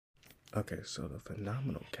Okay, so the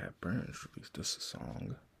phenomenal Cat Burns released this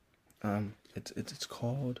song. It's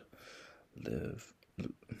called "Live,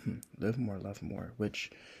 Live More, Love More,"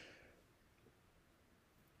 which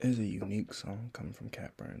is a unique song coming from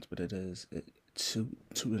Cat Burns, but to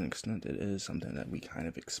an extent it is something that we kind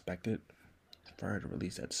of expected for her to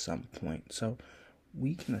release at some point. So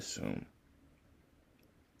we can assume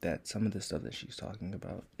that some of the stuff that she's talking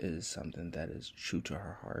about is something that is true to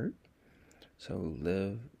her heart.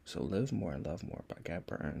 Live More and Love More by Cat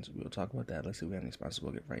Burns. We'll talk about that. Let's see if we have any sponsors.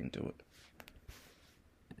 We'll get right into it.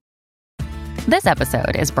 This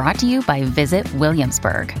episode is brought to you by Visit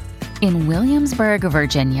Williamsburg. In Williamsburg,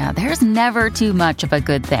 Virginia, there's never too much of a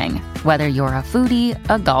good thing. Whether you're a foodie,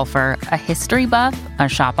 a golfer, a history buff, a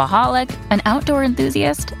shopaholic, an outdoor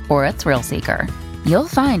enthusiast, or a thrill seeker, you'll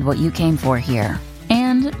find what you came for here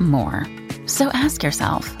and more. So ask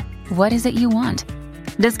yourself, what is it you want?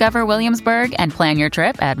 Discover Williamsburg and plan your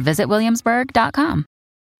trip at visitwilliamsburg.com.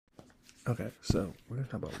 Okay, so we're going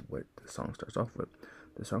to talk about what the song starts off with.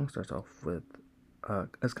 The song starts off with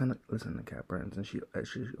let's kind of listen to Cat Burns, and she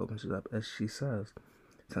opens it up as she says,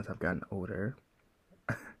 "Since I've gotten older,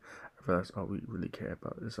 I realize all we really care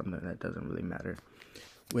about is something that doesn't really matter,"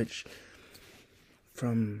 which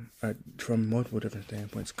from multiple different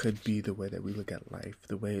standpoints could be the way that we look at life,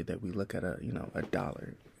 the way that we look at a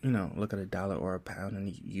dollar, look at a dollar or a pound in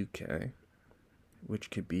the UK, which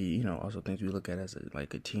could be also things we look at as a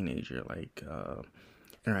teenager, like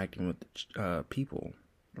interacting with people.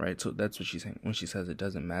 Right, so that's what she's saying when she says it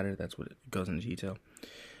doesn't matter. That's what it goes into detail.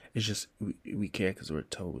 It's just we care because we're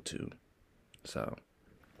told to. So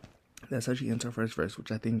that's how she ends her first verse, which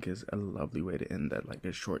I think is a lovely way to end that, like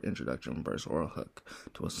a short introduction verse or a hook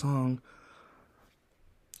to a song.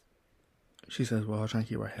 She says, "Well, I'm trying to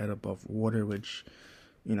keep our head above water," which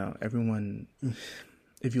everyone.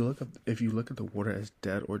 If you look at the water as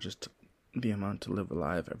debt or just the amount to live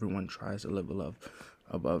alive, everyone tries to live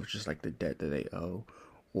above just like the debt that they owe,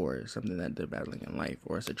 or something that they're battling in life,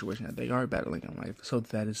 or a situation that they are battling in life. So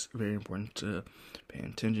that is very important to pay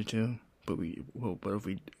attention to. But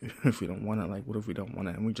if we don't want to, what if we don't want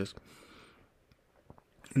to, and we just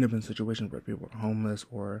end up in situations where people are homeless,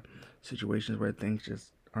 or situations where things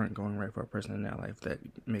just aren't going right for a person in their life that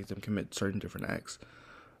makes them commit certain different acts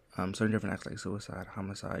like suicide,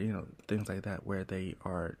 homicide, things like that, where they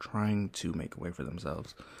are trying to make a way for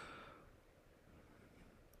themselves.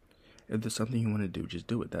 If there's something you want to do, just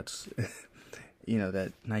do it. That's,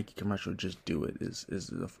 that Nike commercial, "just do it," is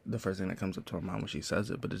the first thing that comes up to my mind when she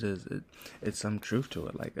says it. But it's some truth to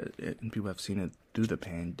it. And people have seen it through the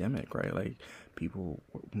pandemic, right? Like, people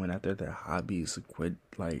went after their hobbies, quit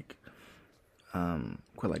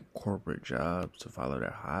corporate jobs to follow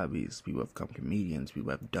their hobbies. People have become comedians.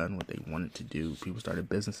 People have done what they wanted to do. People started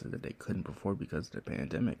businesses that they couldn't before because of the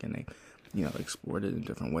pandemic, and they, explored it in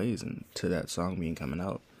different ways. And to that song being coming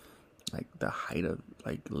out, like the height of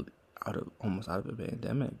almost out of a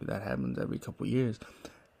pandemic that happens every couple years,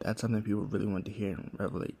 that's something people really want to hear and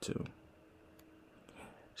relate to.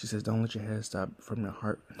 She says, "Don't let your head stop from your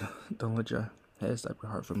heart. Don't let your head stop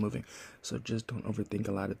your heart from moving." So just don't overthink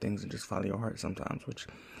a lot of things and just follow your heart sometimes, which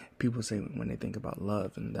people say when they think about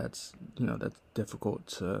love, and that's difficult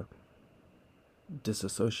to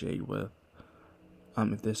disassociate with.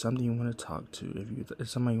 If there's something you want to talk to, if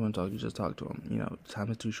somebody you want to talk to, just talk to them. Time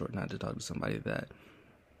is too short not to talk to somebody that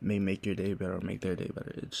may make your day better or make their day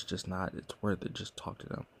better. It's just not. It's worth it. Just talk to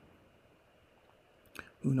them.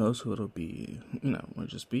 Who knows who it'll be? Or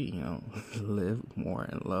just be. Live more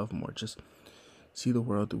and love more. Just see the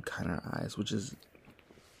world through kinder eyes, which is,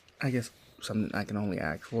 I guess, something I can only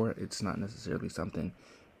ask for. It's not necessarily something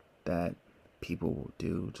that people will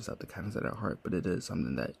do just out the kindness of their heart, but it is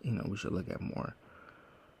something that we should look at more.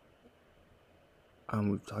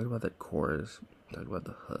 We've talked about that chorus, talked about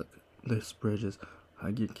the hook. This bridge is,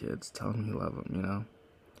 hug your kids, tell them you love them,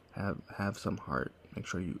 have some heart, make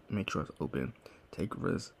sure it's open, take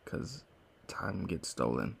risks, because time gets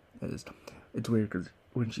stolen. It's weird, because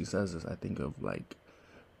when she says this, I think of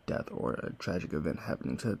death or a tragic event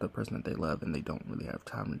happening to the person that they love, and they don't really have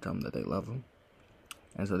time to tell them that they love them,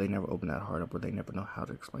 and so they never open that heart up, or they never know how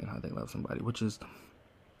to explain how they love somebody, which is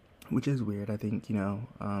weird. I think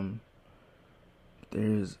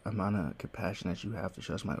there's amount of compassion that you have to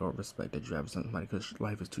show somebody, or respect that you have for somebody, because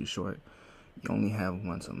life is too short. You only have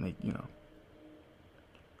one, so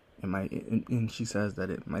and she says that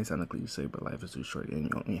it might sound a cliche, but life is too short and you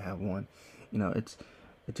only have one.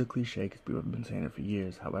 It's a cliche because people have been saying it for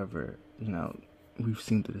years. However, we've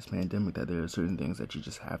seen through this pandemic that there are certain things that you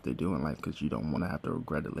just have to do in life because you don't want to have to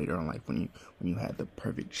regret it later in life when you had the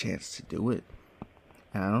perfect chance to do it.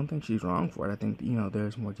 And I don't think she's wrong for it. I think,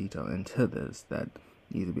 there's more detail into this that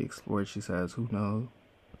needs to be explored. She says, who knows?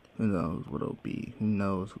 Who knows what it'll be? Who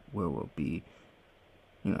knows where we'll be?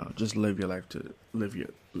 Just live your life to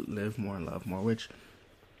live more and love more, which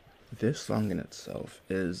this song in itself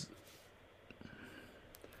is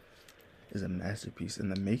a masterpiece in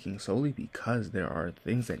the making, solely because there are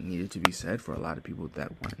things that needed to be said for a lot of people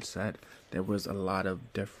that weren't said. There was a lot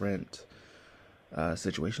of different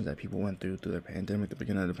situations that people went through the pandemic, the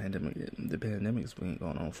beginning of the pandemic. The pandemic has been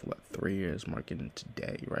going on for 3 years, marking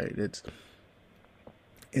today, right?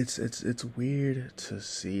 It's weird to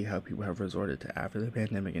see how people have resorted to, after the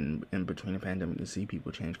pandemic and in between the pandemic, to see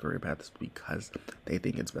people change career paths because they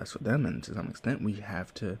think it's best for them. And to some extent, we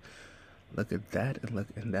have to look at that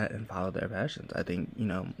and follow their passions. I think,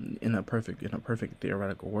 in a perfect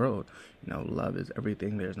theoretical world, love is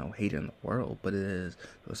everything. There's no hate in the world, but it is,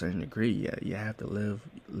 to a certain degree. Yeah, you have to live.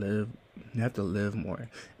 You have to live more,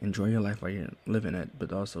 enjoy your life while you're living it,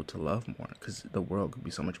 but also to love more, because the world could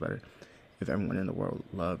be so much better if everyone in the world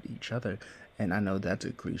loved each other. And I know that's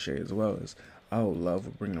a cliche as well, as, oh, love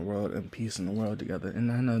will bring the world and peace in the world together. And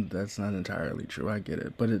I know that's not entirely true. I get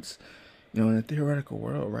it, but it's, in a theoretical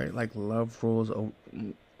world, right? Like love rules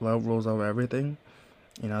over everything.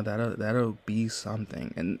 That'll be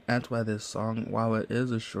something, and that's why this song, while it is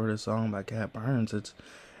the shortest song by Cat Burns,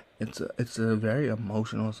 it's a very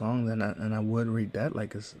emotional song. And I would rate that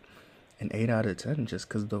like it's an 8 out of 10, just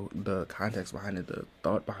because the context behind it, the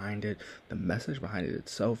thought behind it, the message behind it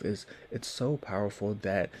itself it's so powerful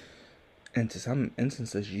that, and to some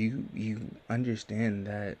instances, you understand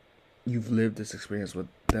that you've lived this experience with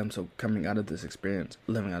them. So coming out of this experience,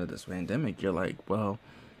 living out of this pandemic, you're like, well,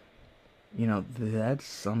 that's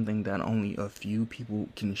something that only a few people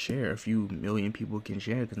can share, a few million people can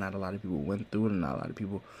share, because not a lot of people went through it and not a lot of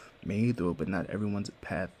people made through it, but not everyone's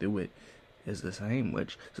path through it is the same,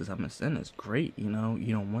 which to some extent is great. You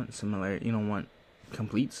don't want similarity, you don't want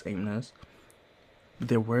complete sameness. But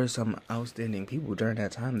there were some outstanding people during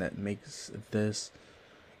that time that makes this,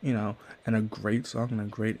 and a great song and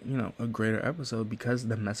a greater episode, because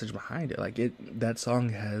the message behind it, that song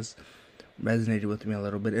has resonated with me a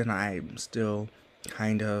little bit, and I'm still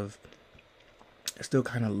kind of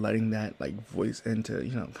letting that voice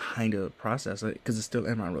into, kind of process it, because it's still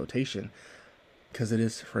in my rotation, because it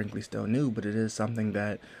is frankly still new, but it is something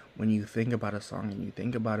that when you think about a song and you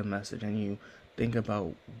think about a message and you think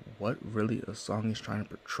about what really a song is trying to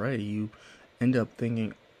portray, you end up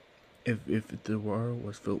thinking, if the world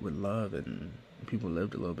was filled with love and people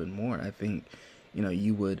lived a little bit more, I think,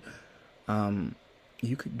 you would,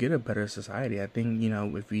 you could get a better society. I think,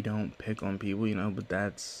 if we don't pick on people, but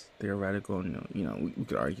that's theoretical. We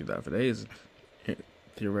could argue that for days,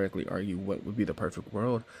 theoretically argue what would be the perfect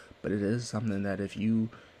world, but it is something that if we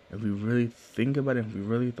really think about it, if we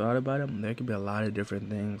really thought about it, there could be a lot of different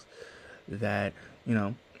things that,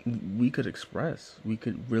 we could express, we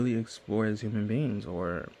could really explore as human beings,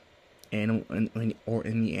 or in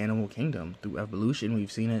the animal kingdom. Through evolution,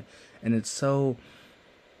 we've seen it, and it's so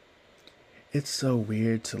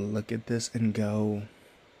weird to look at this and go,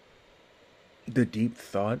 the deep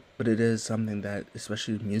thought, but it is something that,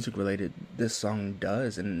 especially music related, this song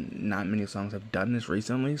does, and not many songs have done this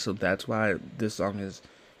recently, so that's why this song is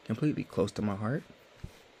completely close to my heart.